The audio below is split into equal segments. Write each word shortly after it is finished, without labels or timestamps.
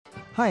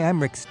Hi,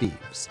 I'm Rick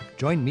Steves.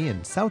 Join me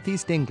in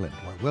southeast England,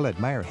 where we'll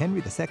admire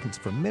Henry II's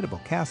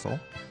formidable castle,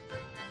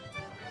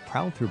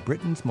 prowl through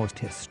Britain's most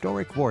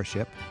historic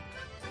warship,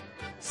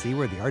 see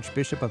where the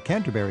Archbishop of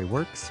Canterbury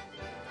works,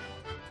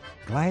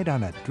 glide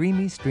on a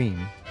dreamy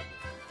stream,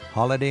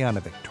 holiday on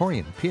a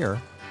Victorian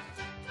pier,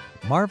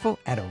 marvel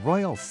at a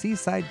royal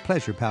seaside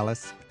pleasure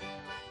palace,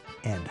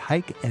 and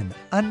hike an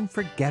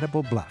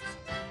unforgettable bluff.